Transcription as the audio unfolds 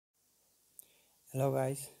Hello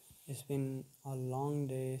guys, it's been a long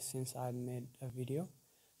day since I made a video.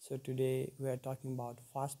 So today we are talking about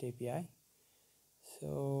FastAPI.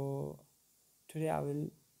 So today I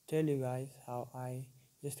will tell you guys how I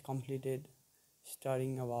just completed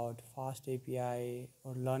studying about FastAPI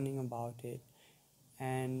or learning about it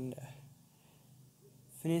and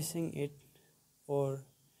finishing it or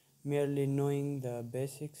merely knowing the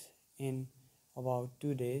basics in about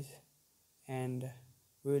 2 days, and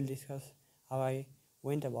we will discuss how I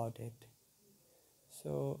went about it.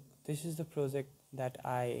 So this is the project that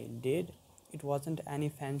I did. It wasn't any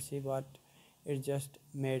fancy, but it just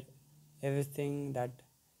made everything that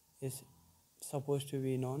is supposed to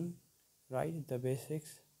be known, right? The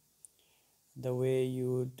basics, the way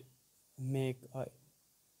you would make a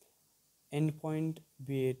endpoint,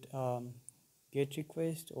 be it get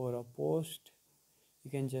request or a post.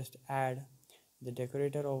 You can just add the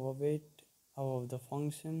decorator above it, above the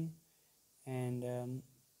function, and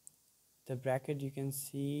the bracket you can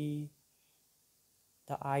see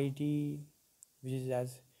the ID, which is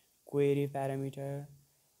as query parameter,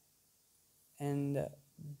 and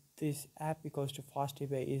this app equals to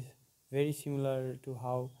FastAPI is very similar to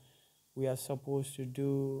how we are supposed to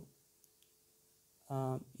do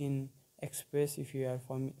in Express, if you are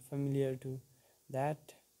familiar to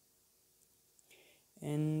that.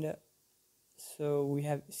 And so we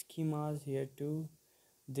have schemas here too.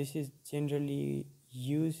 This is generally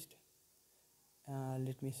used.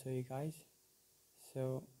 Let me show you guys.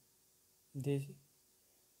 So these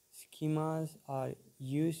schemas are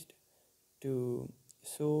used to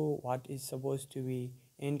show what is supposed to be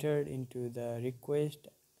entered into the request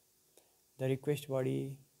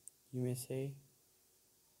body, you may say.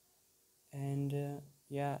 And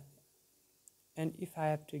yeah, and if I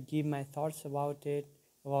have to give my thoughts about it,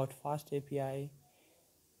 about FastAPI,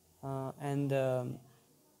 and the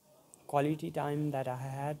quality time that I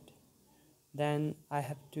had, then I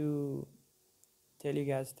have to tell you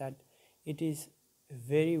guys that it is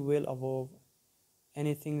very well above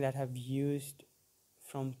anything that I've used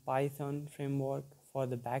from Python framework for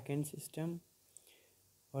the backend system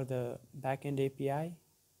or the backend API.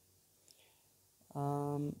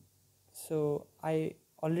 So I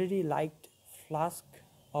already liked Flask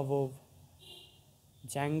above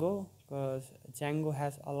Django because Django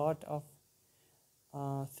has a lot of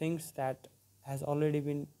things that has already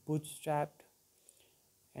been bootstrapped,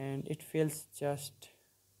 and it feels just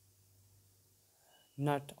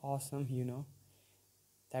not awesome,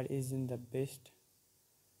 that isn't the best.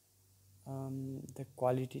 The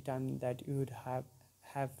quality time that you would have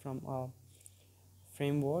from a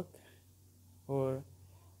framework, or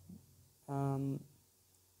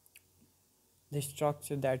the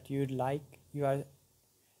structure that you'd like, you are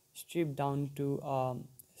stripped down to a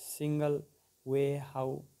single way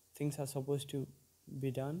how things are supposed to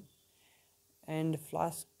be done. And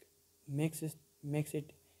Flask makes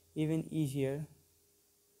it even easier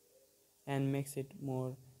and makes it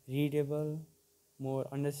more readable, more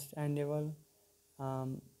understandable.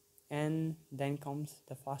 And then comes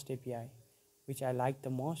the FastAPI, which I like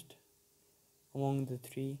the most among the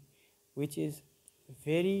three, which is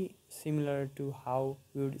very similar to how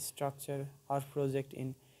we would structure our project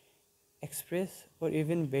in Express, or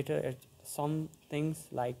even better at some things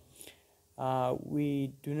like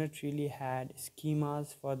we do not really had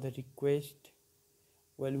schemas for the request.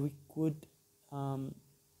 Well, we could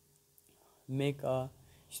make a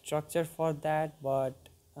structure for that, but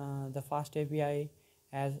the FastAPI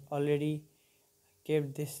has already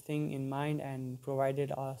kept this thing in mind and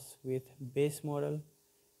provided us with base model.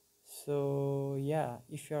 So yeah,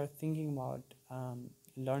 if you are thinking about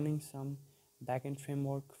learning some backend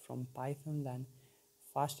framework from Python, then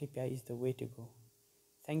FastAPI is the way to go.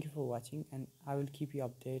 Thank you for watching, and I will keep you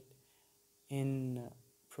updated in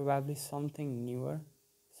probably something newer,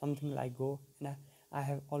 something like Go. And I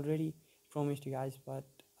have already promised you guys, but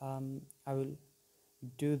I will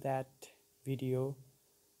do that video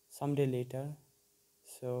someday later.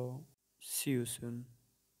 So see you soon.